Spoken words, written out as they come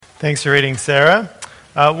Thanks for reading, Sarah.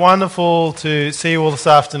 Wonderful to see you all this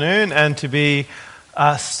afternoon and to be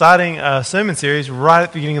starting a sermon series right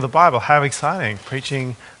at the beginning of the Bible. How exciting,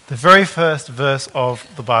 preaching the very first verse of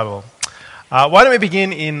the Bible. Why don't we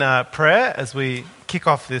begin in prayer as we kick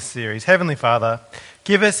off this series. Heavenly Father,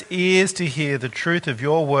 give us ears to hear the truth of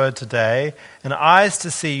your word today and eyes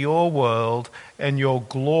to see your world and your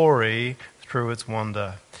glory through its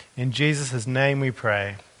wonder. In Jesus' name we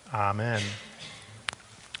pray. Amen.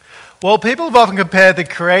 Well, people have often compared the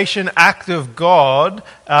creation act of God,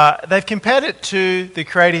 they've compared it to the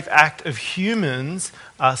creative act of humans,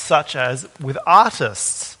 such as with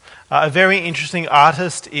artists. A very interesting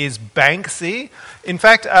artist is Bexley. In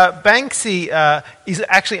fact, Bexley is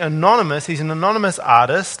actually anonymous. He's an anonymous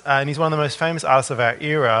artist, and he's one of the most famous artists of our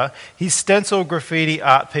era. His stencil graffiti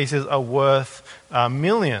art pieces are worth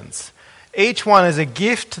millions. Each one is a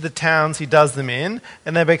gift to the towns he does them in,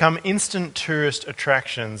 and they become instant tourist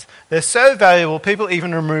attractions. They're so valuable, people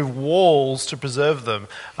even remove walls to preserve them.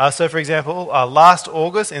 So, for example, last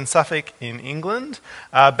August in Suffolk in England,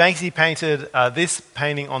 Banksy painted this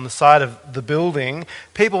painting on the side of the building.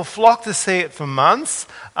 People flocked to see it for months,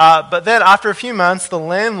 but then after a few months, the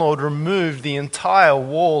landlord removed the entire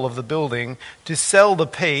wall of the building to sell the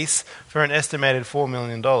piece for an estimated $4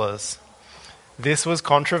 million. This was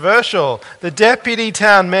controversial. The deputy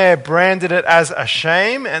town mayor branded it as a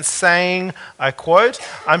shame and saying, I quote,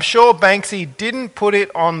 "I'm sure Banksy didn't put it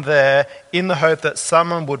on there in the hope that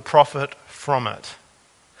someone would profit from it."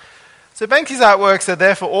 So Banksy's artworks are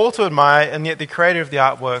there for all to admire, and yet the creator of the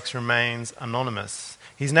artworks remains anonymous.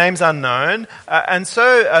 His name's unknown, and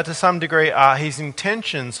so to some degree are his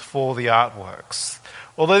intentions for the artworks.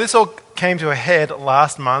 Although this all came to a head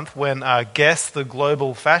last month when Guess, the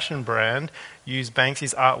global fashion brand, used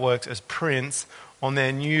Banksy's artworks as prints on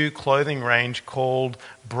their new clothing range called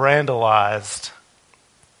Brandalized.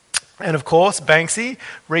 And of course, Banksy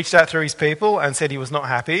reached out through his people and said he was not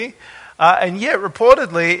happy. And yet,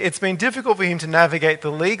 reportedly, it's been difficult for him to navigate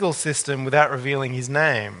the legal system without revealing his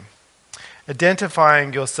name.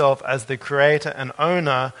 Identifying yourself as the creator and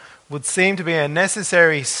owner would seem to be a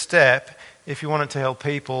necessary step if you wanted to tell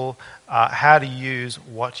people how to use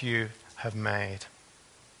what you have made.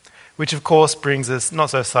 Which of course brings us, not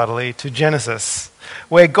so subtly, to Genesis,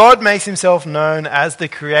 where God makes himself known as the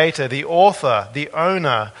creator, the author, the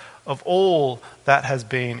owner of all that has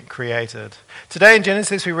been created. Today in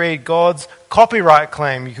Genesis we read God's copyright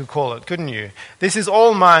claim, you could call it, couldn't you? This is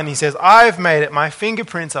all mine, he says, I've made it, my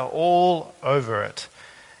fingerprints are all over it.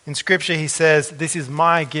 In Scripture he says, this is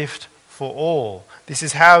my gift for all. This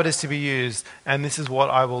is how it is to be used, and this is what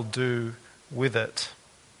I will do with it.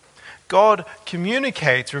 God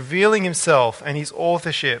communicates, revealing himself and his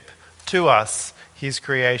authorship to us, his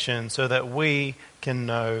creation, so that we can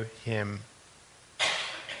know him.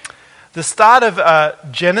 The start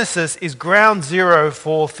of Genesis is ground zero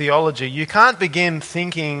for theology. You can't begin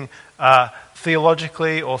thinking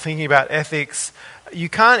theologically or thinking about ethics. You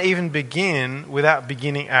can't even begin without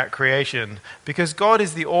beginning at creation, because God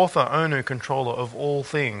is the author, owner, controller of all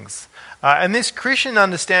things. And this Christian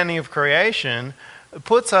understanding of creation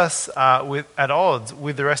puts us at odds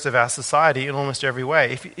with the rest of our society in almost every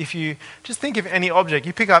way. If you just think of any object,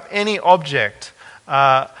 you pick up any object,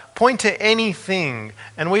 point to anything,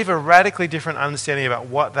 and we have a radically different understanding about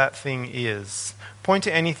what that thing is. Point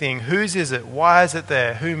to anything. Whose is it? Why is it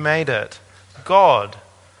there? Who made it? God.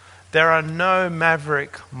 There are no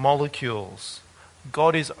maverick molecules.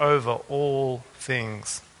 God is over all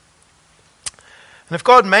things. And if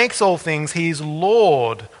God makes all things, he is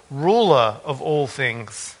Lord, ruler of all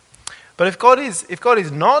things. But if God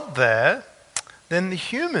is not there, then the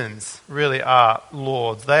humans really are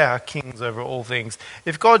lords. They are kings over all things.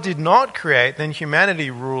 If God did not create, then humanity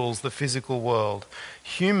rules the physical world.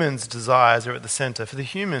 Humans' desires are at the center, for the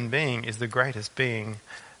human being is the greatest being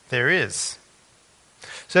there is.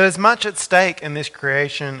 So there's much at stake in this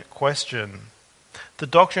creation question. The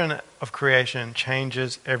doctrine of creation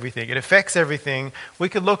changes everything. It affects everything. We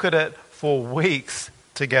could look at it for weeks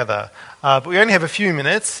together, but we only have a few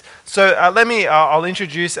minutes. So I'll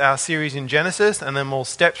introduce our series in Genesis, and then we'll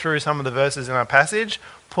step through some of the verses in our passage,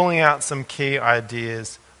 pulling out some key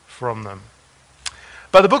ideas from them.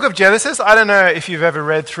 But the book of Genesis, I don't know if you've ever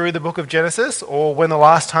read through the book of Genesis or when the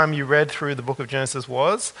last time you read through the book of Genesis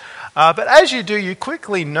was. But as you do, you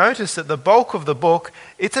quickly notice that the bulk of the book,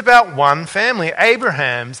 it's about one family,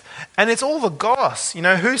 Abraham's, and it's all the goss,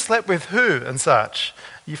 who slept with who and such.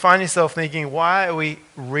 You find yourself thinking, why are we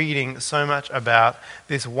reading so much about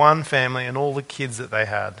this one family and all the kids that they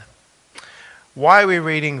had? Why are we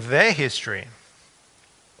reading their history?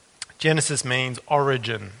 Genesis means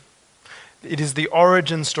origin. It is the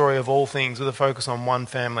origin story of all things with a focus on one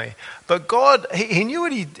family. But God, he knew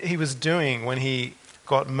what he was doing when he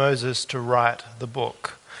got Moses to write the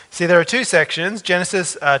book. See, there are two sections,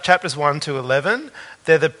 Genesis chapters 1 to 11.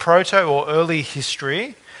 They're the proto or early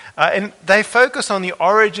history. And they focus on the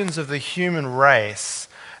origins of the human race.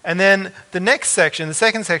 And then the next section, the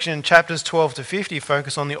second section, chapters 12 to 50,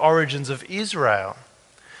 focus on the origins of Israel.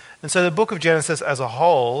 And so the book of Genesis as a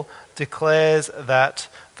whole declares that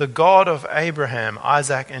the God of Abraham,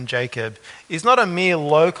 Isaac, and Jacob is not a mere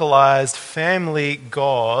localized family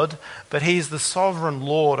God, but he's the sovereign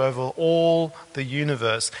Lord over all the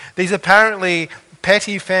universe. These apparently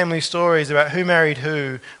petty family stories about who married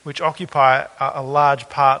who, which occupy a large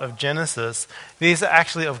part of Genesis, these are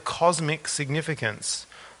actually of cosmic significance.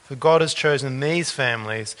 For God has chosen these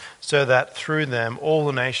families so that through them all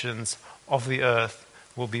the nations of the earth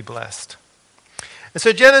will be blessed. And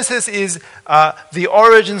so Genesis is the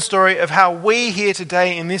origin story of how we here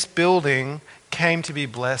today in this building came to be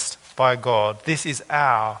blessed by God. This is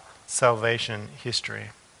our salvation history.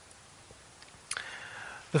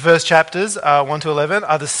 The first chapters, 1 to 11,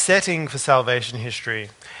 are the setting for salvation history.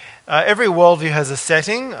 Every worldview has a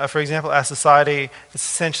setting. For example, our society is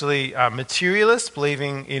essentially materialist,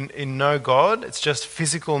 believing in no God. It's just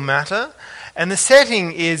physical matter. And the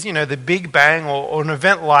setting is, the Big Bang or an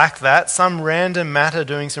event like that, some random matter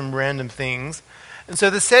doing some random things. And so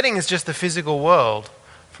the setting is just the physical world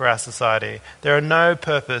for our society. There are no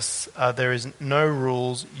purpose, there is no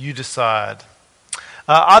rules, you decide.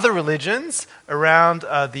 Other religions around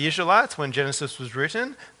the Israelites, when Genesis was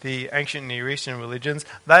written, the ancient Near Eastern religions,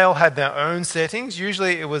 they all had their own settings.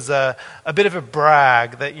 Usually it was a bit of a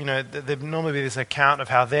brag that, there'd normally be this account of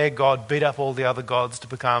how their God beat up all the other gods to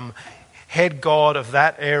become head god of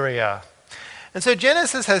that area. And so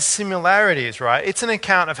Genesis has similarities, right? It's an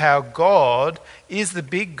account of how God is the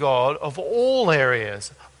big God of all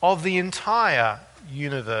areas, of the entire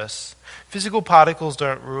universe. Physical particles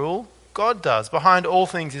don't rule. God does. Behind all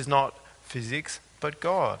things is not physics, but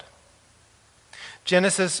God.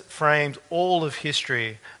 Genesis frames all of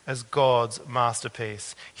history as God's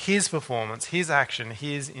masterpiece, his performance, his action,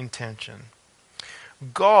 his intention.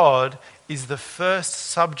 God is the first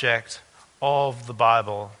subject of the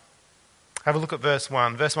Bible. Have a look at verse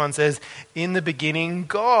 1. Verse 1 says, "In the beginning,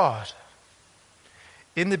 God."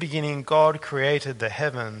 In the beginning, God created the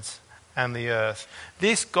heavens and the earth.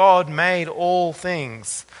 This God made all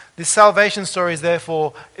things. This salvation story is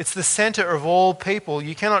therefore, it's the center of all people.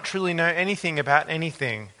 You cannot truly know anything about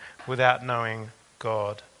anything without knowing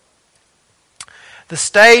God. The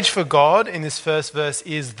stage for God in this first verse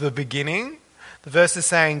is the beginning. The verse is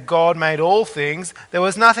saying God made all things. There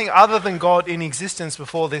was nothing other than God in existence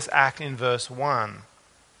before this act in verse 1.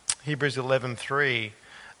 Hebrews 11:3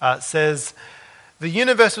 says, "The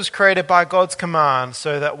universe was created by God's command,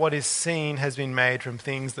 so that what is seen has been made from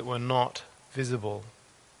things that were not visible."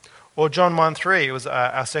 Or John 1:3, it was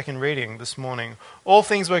our second reading this morning. "All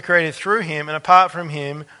things were created through him, and apart from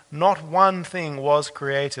him, not one thing was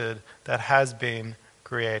created that has been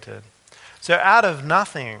created." So out of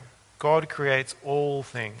nothing, God creates all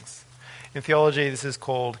things. In theology, this is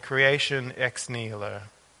called creation ex nihilo.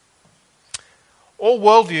 All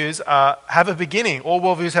worldviews have a beginning. All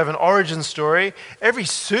worldviews have an origin story. Every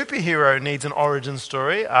superhero needs an origin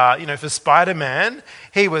story. For Spider-Man,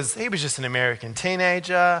 he was just an American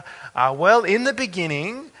teenager. In the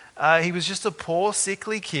beginning, he was just a poor,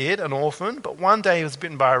 sickly kid, an orphan. But one day he was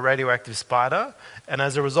bitten by a radioactive spider. And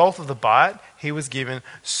as a result of the bite, he was given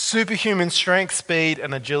superhuman strength, speed,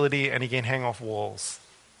 and agility, and he can hang off walls.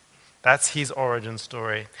 That's his origin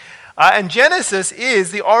story. And Genesis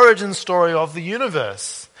is the origin story of the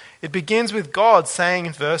universe. It begins with God saying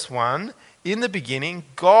in verse 1, "In the beginning,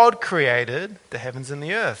 God created the heavens and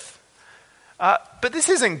the earth." But this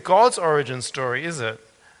isn't God's origin story, is it?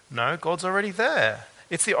 No, God's already there.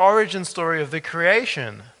 It's the origin story of the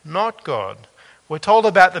creation, not God. We're told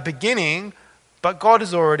about the beginning, but God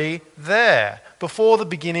is already there before the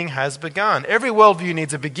beginning has begun. Every worldview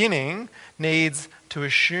needs a beginning, needs to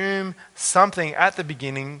assume something at the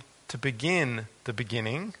beginning to begin the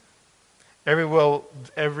beginning. Every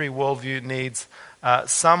worldview needs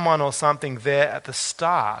someone or something there at the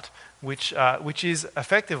start, which is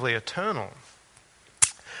effectively eternal.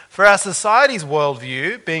 For our society's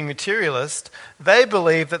worldview, being materialist, they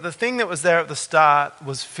believe that the thing that was there at the start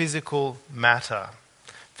was physical matter.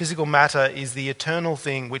 Physical matter is the eternal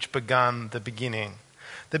thing which begun the beginning.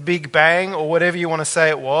 The Big Bang, or whatever you want to say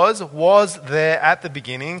it was there at the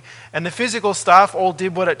beginning, and the physical stuff all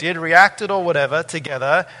did what it did, reacted or whatever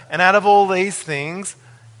together, and out of all these things,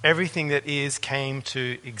 everything that is came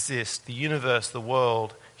to exist. The universe, the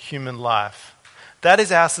world, human life. That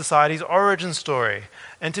is our society's origin story.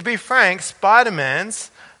 And to be frank,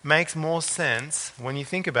 Spider-Man's makes more sense when you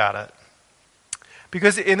think about it.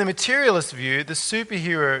 Because in the materialist view, the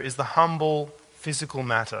superhero is the humble physical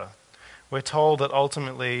matter. We're told that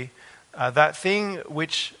ultimately that thing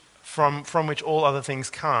which from which all other things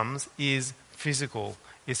comes is physical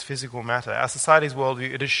matter. Our society's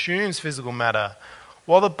worldview, it assumes physical matter.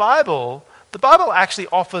 While the Bible actually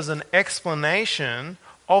offers an explanation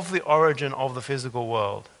of the origin of the physical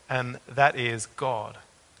world, and that is God.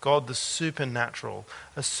 God the supernatural.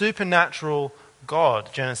 A supernatural God,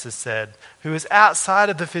 Genesis said, who is outside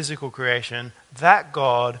of the physical creation. That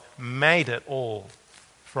God made it all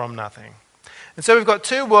from nothing. And so we've got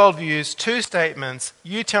two worldviews, two statements.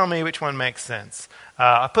 You tell me which one makes sense.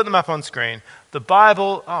 I put them up on screen. The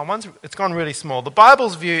Bible, it's gone really small. The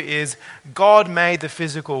Bible's view is God made the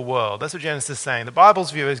physical world. That's what Genesis is saying. The Bible's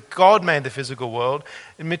view is God made the physical world.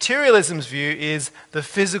 And materialism's view is the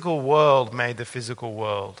physical world made the physical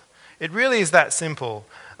world. It really is that simple.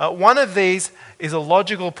 One of these is a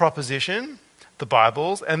logical proposition, the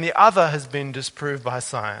Bible's, and the other has been disproved by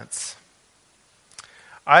science.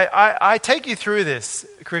 I take you through this,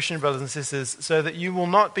 Christian brothers and sisters, so that you will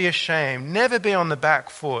not be ashamed, never be on the back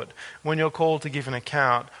foot when you're called to give an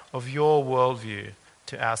account of your worldview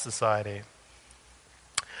to our society.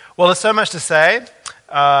 Well, there's so much to say,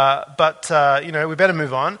 but we better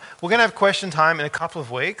move on. We're going to have question time in a couple of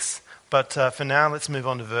weeks, but for now, let's move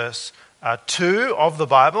on to verse 2 of the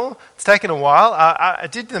Bible. It's taken a while. I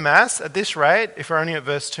did the maths. At this rate, if we're only at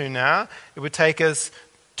verse 2 now, it would take us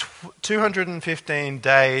 215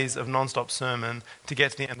 days of non-stop sermon to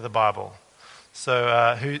get to the end of the Bible.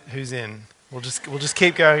 So who's in? We'll just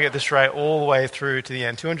keep going at this rate all the way through to the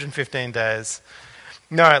end. 215 days.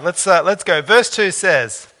 No, let's go. Verse 2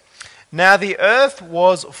 says, "Now the earth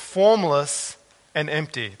was formless and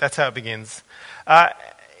empty." That's how it begins.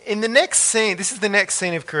 In the next scene, this is the next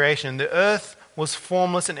scene of creation. The earth was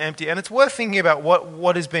formless and empty. And it's worth thinking about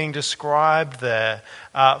what is being described there.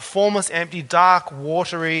 Formless, empty, dark,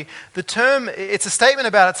 watery. The term, it's a statement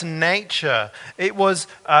about its nature. It was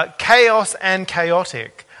chaos and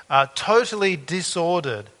chaotic, totally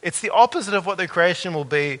disordered. It's the opposite of what the creation will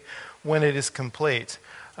be when it is complete.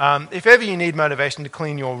 If ever you need motivation to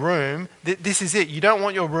clean your room, this is it. You don't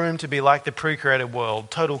want your room to be like the pre-created world,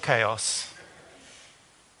 total chaos.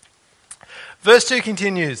 Verse 2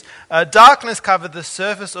 continues, "Darkness covered the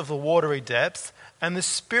surface of the watery depths, and the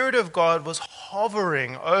Spirit of God was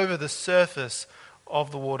hovering over the surface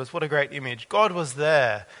of the waters." What a great image. God was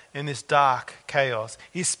there in this dark chaos.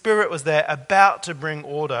 His Spirit was there about to bring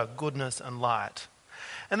order, goodness, and light.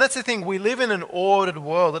 And that's the thing. We live in an ordered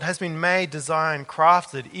world that has been made, designed,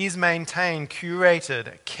 crafted, is maintained,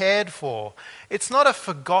 curated, cared for. It's not a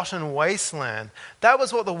forgotten wasteland. That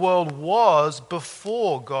was what the world was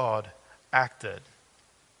before God acted.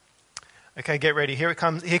 Okay, get ready. Here it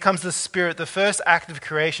comes. Here comes the Spirit, the first act of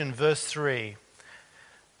creation, verse 3.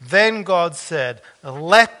 "Then God said,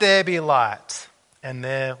 'Let there be light,' and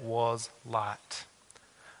there was light."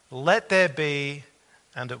 Let there be,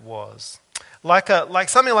 and it was. Like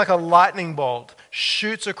something like a lightning bolt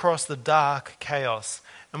shoots across the dark chaos,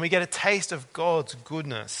 and we get a taste of God's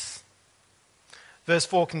goodness. Verse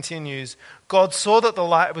 4 continues, "God saw that the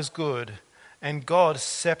light was good, and God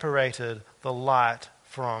separated the light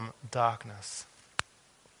from darkness."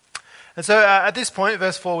 And so at this point,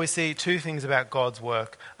 verse 4, we see two things about God's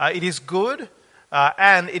work. It is good,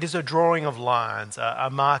 and it is a drawing of lines, a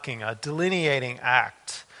marking, a delineating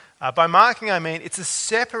act. By marking, I mean it's a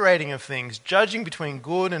separating of things, judging between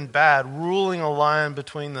good and bad, ruling a line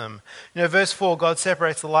between them. Verse 4, God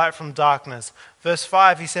separates the light from darkness. Verse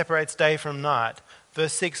 5, he separates day from night.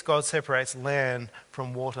 Verse 6, God separates land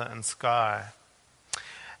from water and sky.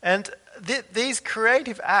 And these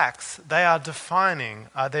creative acts, they are defining,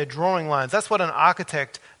 they're drawing lines. That's what an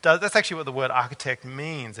architect does. That's actually what the word architect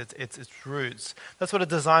means, its roots. That's what a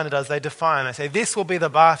designer does. They define. They say, this will be the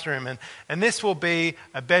bathroom, and this will be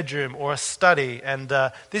a bedroom or a study, and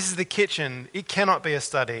this is the kitchen. It cannot be a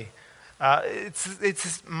study.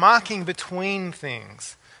 It's marking between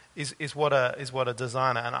things is what a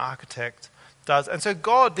designer, an architect does. And so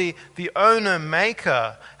God, the owner,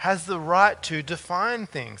 maker, has the right to define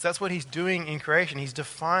things. That's what he's doing in creation. He's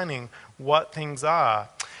defining what things are.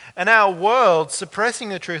 And our world, suppressing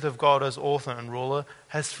the truth of God as author and ruler,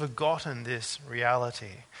 has forgotten this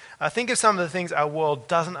reality. Think of some of the things our world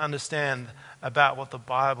doesn't understand about what the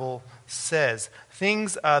Bible says.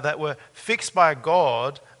 Things that were fixed by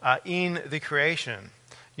God in the creation.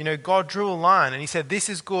 God drew a line and he said, this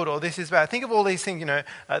is good or this is bad. Think of all these things,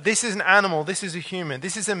 this is an animal, this is a human,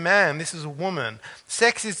 this is a man, this is a woman.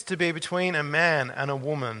 Sex is to be between a man and a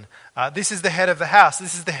woman. This is the head of the house,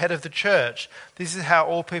 this is the head of the church. This is how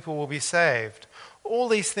all people will be saved. All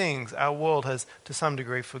these things our world has to some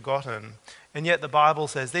degree forgotten. And yet the Bible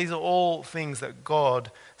says these are all things that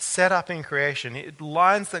God set up in creation.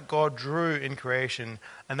 Lines that God drew in creation,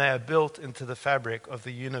 and they are built into the fabric of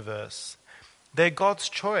the universe. They're God's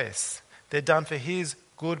choice. They're done for his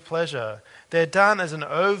good pleasure. They're done as an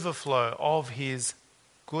overflow of his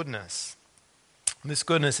goodness. This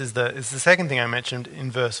goodness is the second thing I mentioned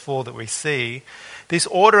in verse 4 that we see. This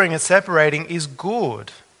ordering and separating is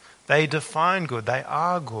good. They define good. They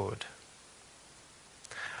are good.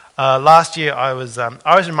 Last year I was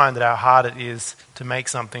reminded how hard it is to make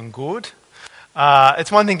something good.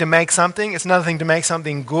 It's one thing to make something, it's another thing to make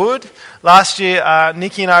something good. Last year,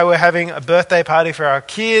 Nikki and I were having a birthday party for our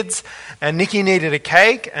kids, and Nikki needed a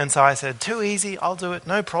cake, and so I said, too easy, I'll do it,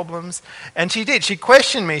 no problems. And she did. She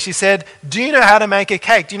questioned me. She said, do you know how to make a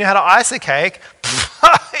cake? Do you know how to ice a cake?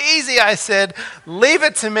 Easy, I said, leave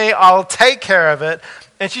it to me, I'll take care of it.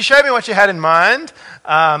 And she showed me what she had in mind.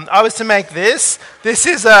 I was to make this. This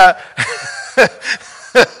is a...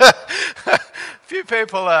 few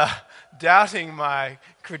people are doubting my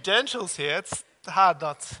credentials here. It's hard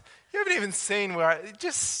not to... You haven't even seen where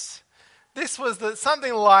this was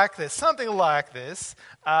something like this.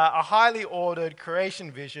 A highly ordered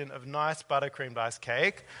creation vision of nice buttercreamed ice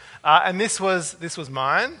cake. And this was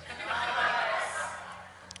mine.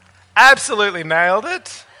 Absolutely nailed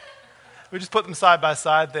it. We just put them side by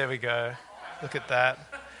side. There we go. Look at that.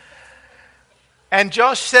 And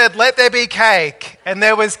Josh said, let there be cake. And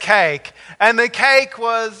there was cake. And the cake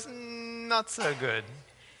was not so good.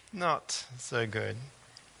 Not so good.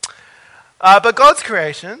 But God's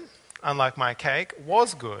creation, unlike my cake,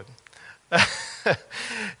 was good.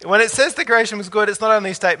 When it says the creation was good, it's not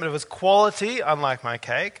only a statement of its quality, unlike my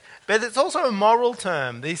cake, but it's also a moral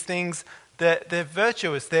term. These things, they're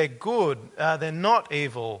virtuous, they're good, they're not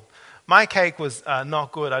evil. My cake was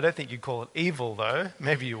not good. I don't think you'd call it evil, though.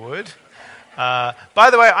 Maybe you would. By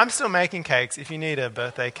the way, I'm still making cakes if you need a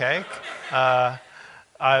birthday cake.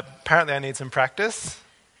 Apparently I need some practice.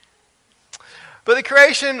 But the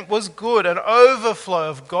creation was good, an overflow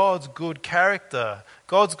of God's good character.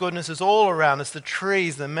 God's goodness is all around us, the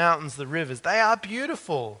trees, the mountains, the rivers. They are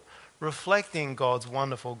beautiful, reflecting God's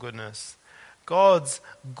wonderful goodness. God's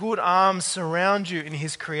good arms surround you in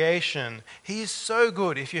his creation. He is so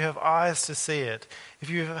good if you have eyes to see it, if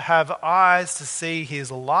you have eyes to see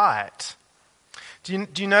his light. Do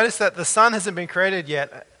you notice that the sun hasn't been created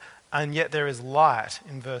yet, and yet there is light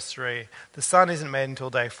in verse 3? The sun isn't made until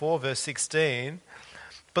day 4, verse 16,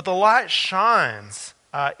 but the light shines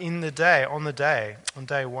on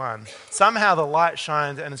day 1. Somehow the light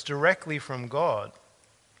shines and it's directly from God.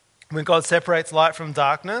 When God separates light from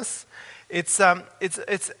darkness, it's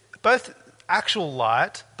both actual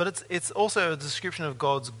light, but it's also a description of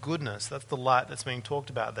God's goodness. That's the light that's being talked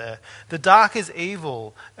about there. The dark is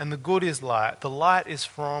evil and the good is light. The light is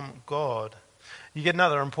from God. You get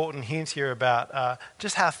another important hint here about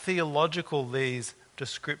just how theological these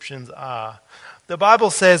descriptions are. The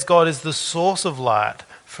Bible says God is the source of light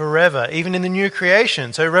forever, even in the new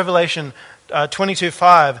creation. So Revelation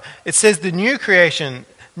 22:5, it says the new creation,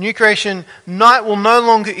 night will no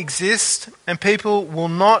longer exist, and people will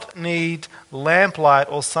not need lamplight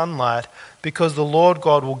or sunlight, because the Lord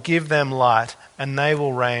God will give them light, and they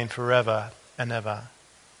will reign forever and ever.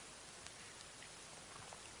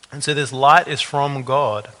 And so this light is from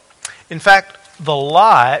God. In fact, the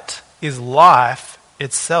light is life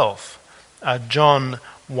itself. John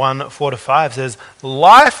 1:4-5 says,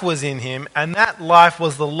 life was in him, and that life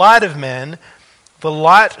was the light of men. The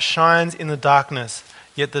light shines in the darkness,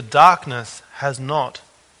 yet the darkness has not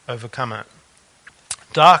overcome it.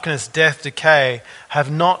 Darkness, death, decay have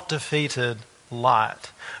not defeated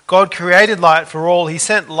light. God created light for all. He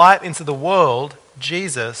sent light into the world,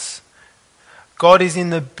 Jesus. God is in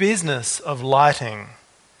the business of lighting.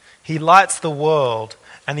 He lights the world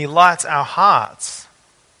and he lights our hearts.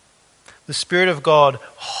 The Spirit of God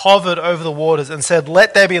hovered over the waters and said,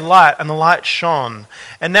 let there be light, and the light shone.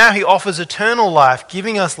 And now he offers eternal life,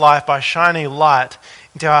 giving us life by shining light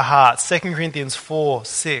into our hearts. 2 Corinthians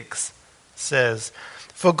 4:6 says,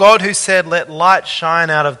 for God who said, let light shine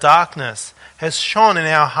out of darkness, has shone in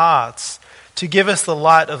our hearts to give us the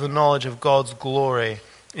light of the knowledge of God's glory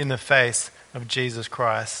in the face of Jesus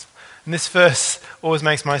Christ. And this verse always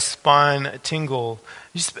makes my spine tingle.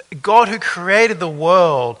 God who created the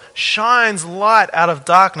world shines light out of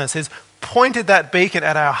darkness, has pointed that beacon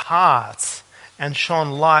at our hearts, and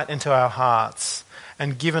shone light into our hearts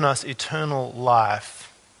and given us eternal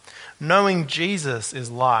life. Knowing Jesus is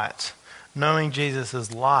light. Knowing Jesus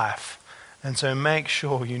is life. And so make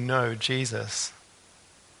sure you know Jesus.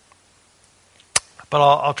 But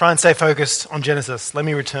I'll try and stay focused on Genesis. Let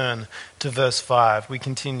me return to verse 5. We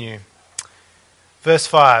continue. Verse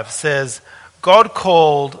 5 says, God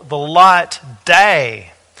called the light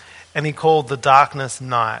day, and he called the darkness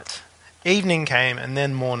night. Evening came, and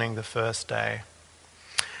then morning the first day.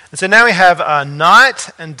 And so now we have night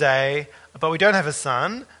and day, but we don't have a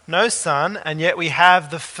sun, no sun, and yet we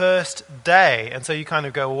have the first day. And so you kind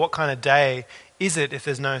of go, well, what kind of day is it if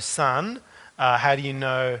there's no sun? How do you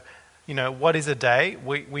know, what is a day?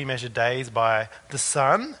 We measure days by the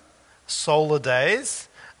sun, solar days.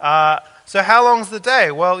 So how long's the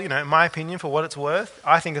day? Well, in my opinion, for what it's worth,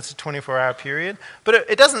 I think it's a 24-hour period. But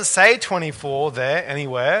it doesn't say 24 there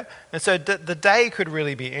anywhere. And so the day could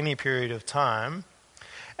really be any period of time.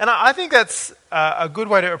 And I think that's a good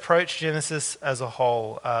way to approach Genesis as a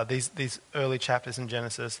whole, these early chapters in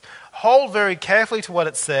Genesis. Hold very carefully to what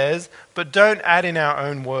it says, but don't add in our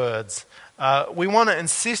own words. We want to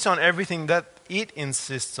insist on everything that it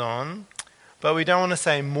insists on, but we don't want to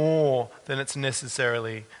say more than it's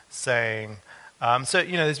necessarily saying.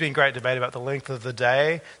 There's been great debate about the length of the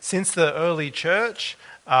day. Since the early church,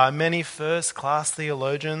 many first-class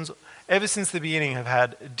theologians, ever since the beginning, have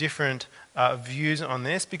had different views on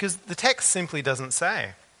this because the text simply doesn't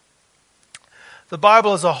say. The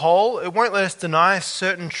Bible as a whole, it won't let us deny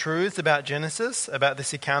certain truths about Genesis, about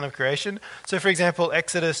this account of creation. So, for example,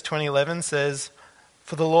 Exodus 20:11 says,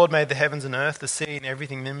 "For the Lord made the heavens and earth, the sea and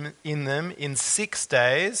everything in them in 6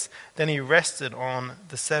 days, then he rested on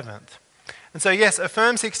the seventh." And so, yes,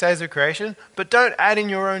 affirm 6 days of creation, but don't add in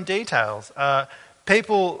your own details. Some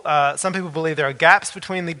people believe there are gaps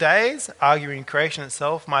between the days, arguing creation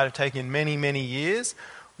itself might have taken many, many years.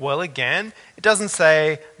 Well, again, it doesn't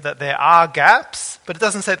say that there are gaps, but it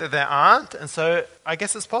doesn't say that there aren't, and so I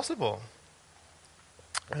guess it's possible.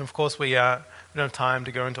 And of course, we don't have time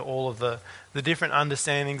to go into all of the different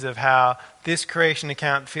understandings of how this creation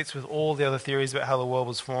account fits with all the other theories about how the world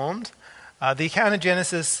was formed. The account of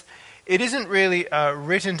Genesis, it isn't really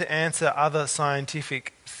written to answer other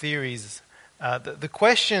scientific theories. The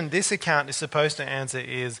question this account is supposed to answer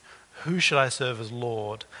is, who should I serve as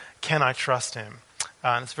Lord? Can I trust him?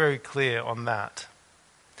 And it's very clear on that.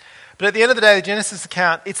 But at the end of the day, the Genesis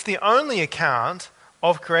account, it's the only account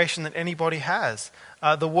of creation that anybody has.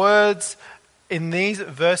 The words in these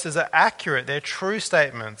verses are accurate. They're true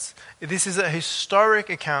statements. This is a historic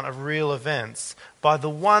account of real events by the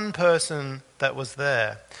one person that was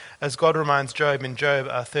there. As God reminds Job in Job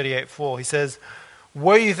 38:4, he says,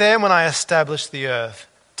 "Were you there when I established the earth?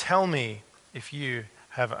 Tell me if you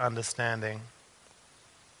have understanding."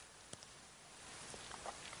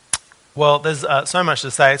 Well, there's so much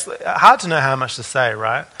to say. It's hard to know how much to say,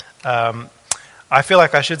 right? I feel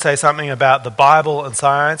like I should say something about the Bible and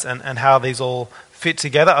science and how these all fit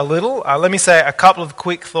together a little. Let me say a couple of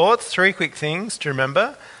quick thoughts, 3 quick things to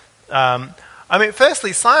remember.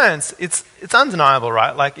 Firstly, science, it's undeniable,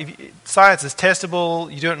 right? Like, science is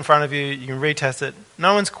testable, you do it in front of you, you can retest it.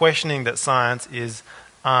 No one's questioning that science is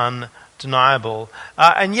undeniable.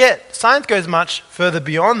 And yet, science goes much further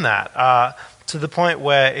beyond that, to the point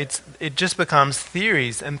where it just becomes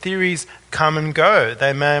theories, and theories come and go.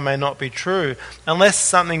 They may or may not be true. Unless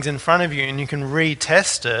something's in front of you and you can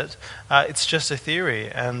retest it, it's just a theory.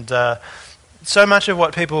 And so much of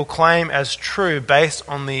what people claim as true based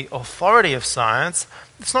on the authority of science,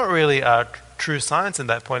 it's not really true science at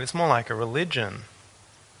that point. It's more like a religion.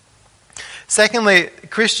 Secondly,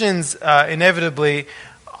 Christians inevitably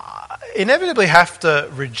have to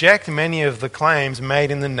reject many of the claims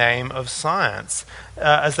made in the name of science,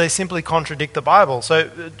 as they simply contradict the Bible. So,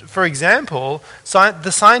 for example,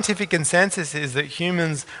 the scientific consensus is that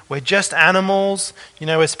humans, we're just animals,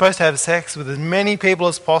 we're supposed to have sex with as many people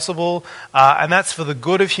as possible, and that's for the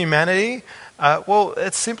good of humanity. Well,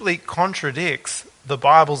 it simply contradicts the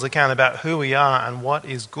Bible's account about who we are and what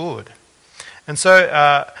is good. And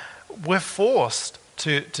so we're forced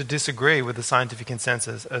to disagree with the scientific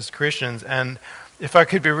consensus as Christians. And if I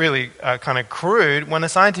could be really kind of crude, when a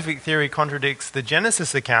scientific theory contradicts the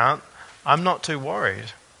Genesis account, I'm not too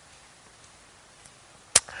worried.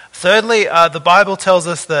 Thirdly, the Bible tells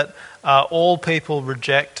us that all people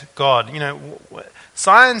reject God.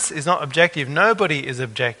 Science is not objective. Nobody is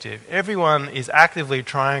objective. Everyone is actively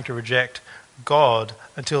trying to reject God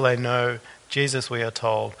until they know Jesus, we are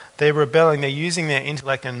told. They're rebelling, they're using their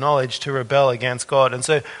intellect and knowledge to rebel against God. And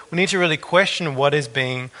so we need to really question what is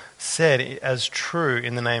being said as true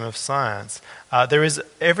in the name of science.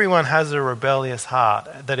 Everyone has a rebellious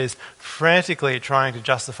heart that is frantically trying to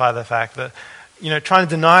justify the fact that, trying to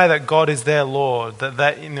deny that God is their Lord,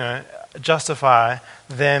 justify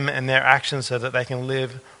them and their actions so that they can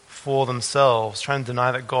live for themselves, trying to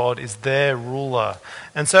deny that God is their ruler.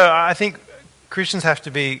 And so I think Christians have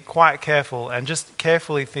to be quite careful and just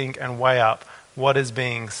carefully think and weigh up what is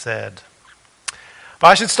being said. But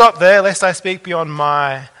I should stop there, lest I speak beyond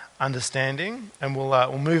my understanding, and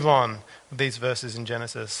we'll move on with these verses in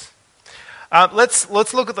Genesis. Let's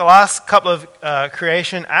look at the last couple of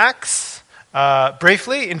creation acts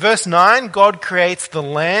briefly. In verse 9, God creates the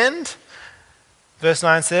land. Verse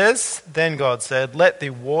 9 says, "Then God said, 'Let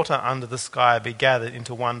the water under the sky be gathered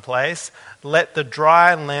into one place. Let the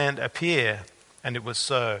dry land appear.' And it was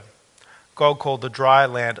so. God called the dry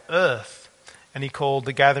land earth, and he called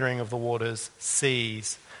the gathering of the waters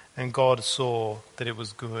seas. And God saw that it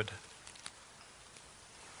was good."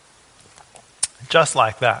 Just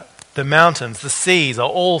like that, the mountains, the seas are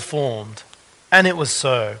all formed, and it was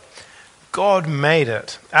so. God made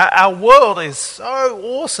it. Our world is so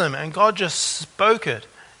awesome, and God just spoke it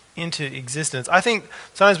into existence. I think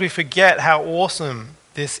sometimes we forget how awesome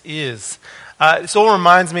this is. This all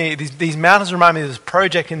reminds me, these mountains remind me of this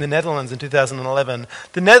project in the Netherlands in 2011.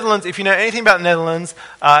 The Netherlands, if you know anything about the Netherlands,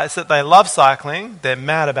 it's that they love cycling, they're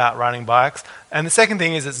mad about riding bikes, and the second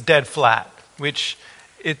thing is it's dead flat, which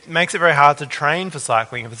it makes it very hard to train for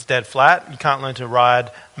cycling if it's dead flat. You can't learn to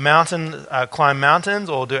climb mountains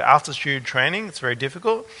or do altitude training. It's very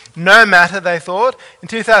difficult. No matter, they thought. In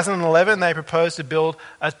 2011, they proposed to build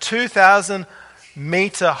a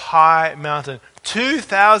 2,000-meter high mountain.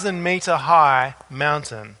 2,000-meter high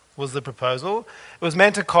mountain was the proposal. It was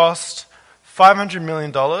meant to cost $500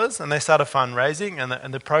 million, and they started fundraising,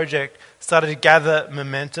 and the project started to gather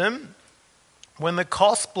momentum when the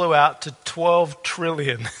cost blew out to 12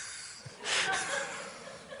 trillion.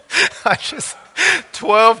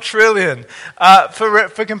 12 trillion.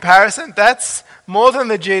 For comparison, that's more than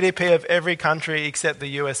the GDP of every country except the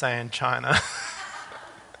USA and China.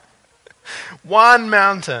 One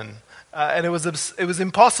mountain. And it was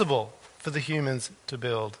impossible for the humans to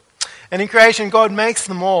build. And in creation, God makes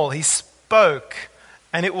them all. He spoke,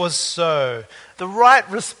 and it was so. The right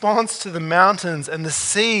response to the mountains and the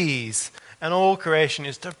seas and all creation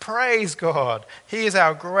is to praise God. He is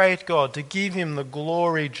our great God, to give him the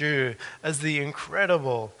glory due as the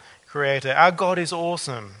incredible creator. Our God is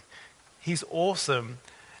awesome. He's awesome,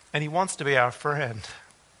 and he wants to be our friend.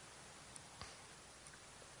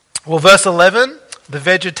 Well, verse 11, the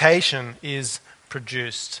vegetation is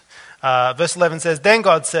produced. Verse 11 says, "Then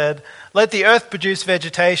God said, 'Let the earth produce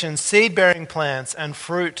vegetation, seed-bearing plants, and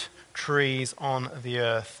fruit trees on the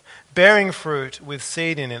earth, bearing fruit with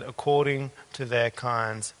seed in it according to their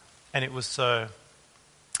kinds.' And it was so."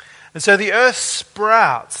 And so the earth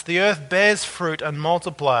sprouts, the earth bears fruit and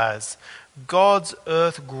multiplies. God's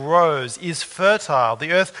earth grows, is fertile.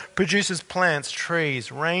 The earth produces plants, trees,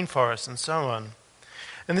 rainforests, and so on.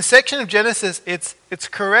 In this section of Genesis, it's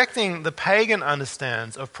correcting the pagan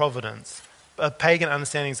understandings of providence, pagan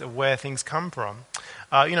understandings of where things come from.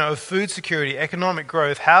 Of food security, economic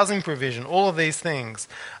growth, housing provision, all of these things.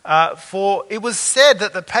 For it was said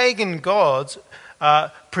that the pagan gods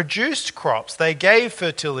produced crops. They gave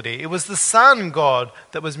fertility. It was the sun god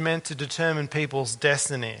that was meant to determine people's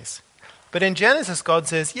destinies. But in Genesis, God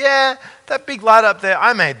says, yeah, that big light up there,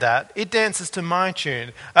 I made that. It dances to my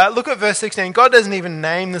tune. Look at verse 16. God doesn't even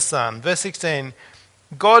name the sun. Verse 16,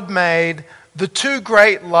 God made the two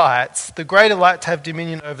great lights, the greater light to have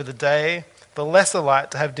dominion over the day, the lesser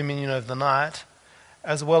light to have dominion over the night,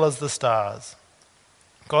 as well as the stars.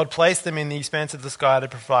 God placed them in the expanse of the sky to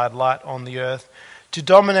provide light on the earth, to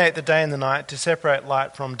dominate the day and the night, to separate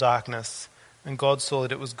light from darkness. And God saw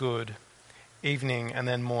that it was good. Evening and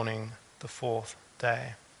then morning, the fourth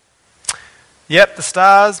day. Yep, the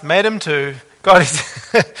stars made them too. God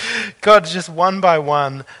just one by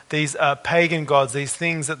one, these pagan gods, these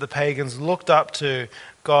things that the pagans looked up to,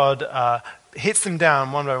 God hits them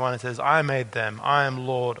down one by one and says, I made them. I am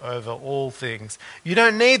Lord over all things. You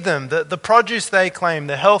don't need them. The produce they claim,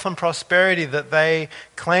 the health and prosperity that they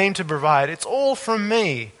claim to provide, it's all from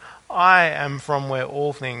me. I am from where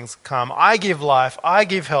all things come. I give life, I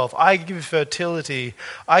give health, I give fertility,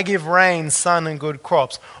 I give rain, sun, and good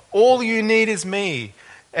crops. All you need is me,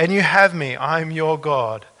 and you have me. I'm your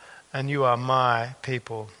God, and you are my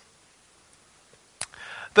people.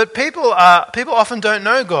 But people often don't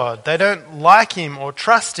know God. They don't like him or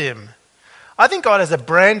trust him. I think God has a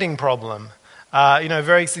branding problem. A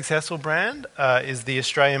very successful brand is the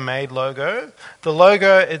Australian-made logo. The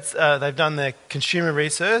logo, they've done their consumer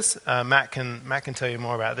research. Matt can tell you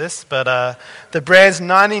more about this, but the brand's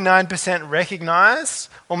 99% recognised.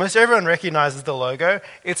 Almost everyone recognises the logo.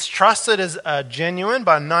 It's trusted as genuine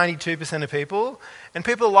by 92% of people, and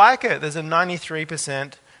people like it. There's a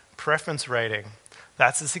 93% preference rating.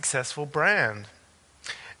 That's a successful brand.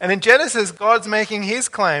 And in Genesis, God's making his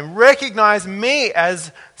claim, recognize me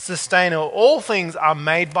as sustainer. All things are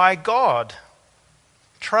made by God.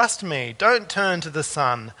 Trust me. Don't turn to the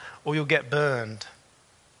sun or you'll get burned.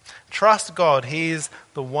 Trust God. He is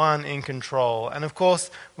the one in control. And of course,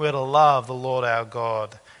 we're to love the Lord our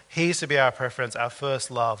God. He's to be our preference, our first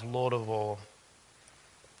love, Lord of all.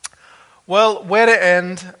 Well, where to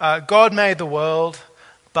end? God made the world,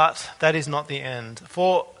 but that is not the end.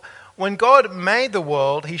 For when God made the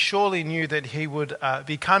world, he surely knew that he would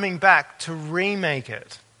be coming back to remake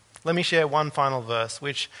it. Let me share one final verse,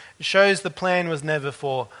 which shows the plan was never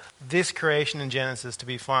for this creation in Genesis to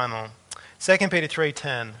be final. 2 Peter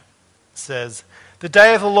 3:10 says, "The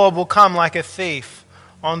day of the Lord will come like a thief.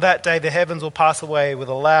 On that day the heavens will pass away with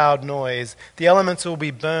a loud noise. The elements will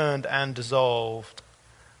be burned and dissolved.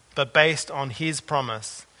 But based on his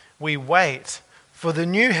promise, we wait for the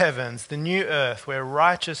new heavens, the new earth, where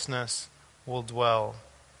righteousness will dwell."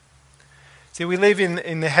 See, we live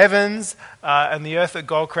in the heavens and the earth that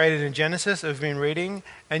God created in Genesis, we've been reading,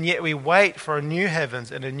 and yet we wait for a new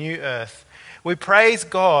heavens and a new earth. We praise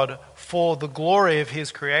God for the glory of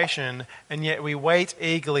his creation, and yet we wait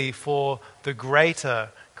eagerly for the greater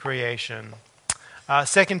creation.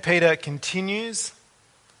 2 Peter continues,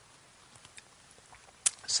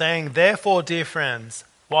 saying, "Therefore, dear friends,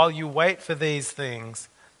 while you wait for these things,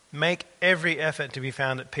 make every effort to be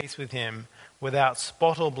found at peace with him, without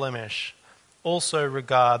spot or blemish. Also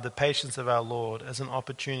regard the patience of our Lord as an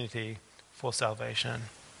opportunity for salvation."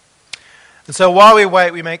 And so while we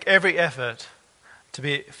wait, we make every effort to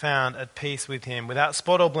be found at peace with him, without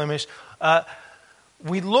spot or blemish.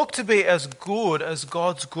 We look to be as good as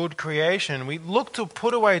God's good creation. We look to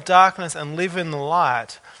put away darkness and live in the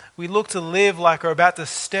light. We look to live like we're about to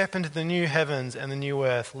step into the new heavens and the new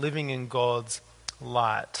earth, living in God's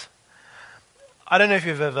light. I don't know if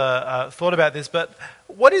you've ever thought about this, but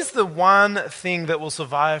what is the one thing that will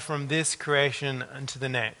survive from this creation into the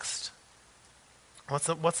next?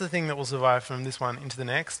 What's the thing that will survive from this one into the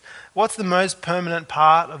next? What's the most permanent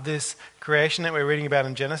part of this creation that we're reading about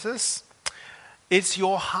in Genesis? It's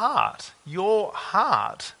your heart. Your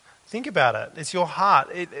heart. Think about it. It's your heart.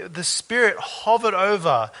 The Spirit hovered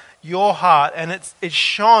over your heart and it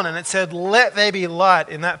shone and it said, "Let there be light,"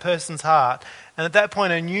 in that person's heart. And at that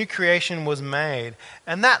point, a new creation was made.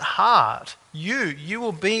 And that heart, you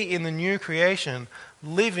will be in the new creation,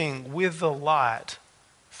 living with the light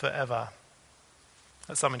forever.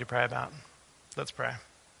 That's something to pray about. Let's pray.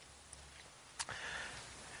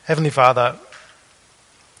 Heavenly Father,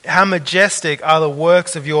 how majestic are the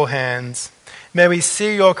works of your hands. May we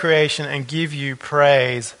see your creation and give you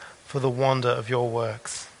praise for the wonder of your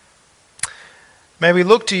works. May we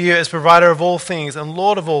look to you as provider of all things and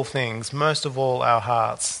Lord of all things, most of all our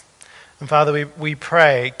hearts. And Father, we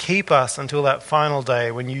pray, keep us until that final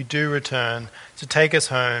day when you do return to take us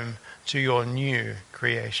home to your new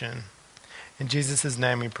creation. In Jesus'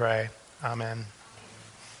 name we pray. Amen.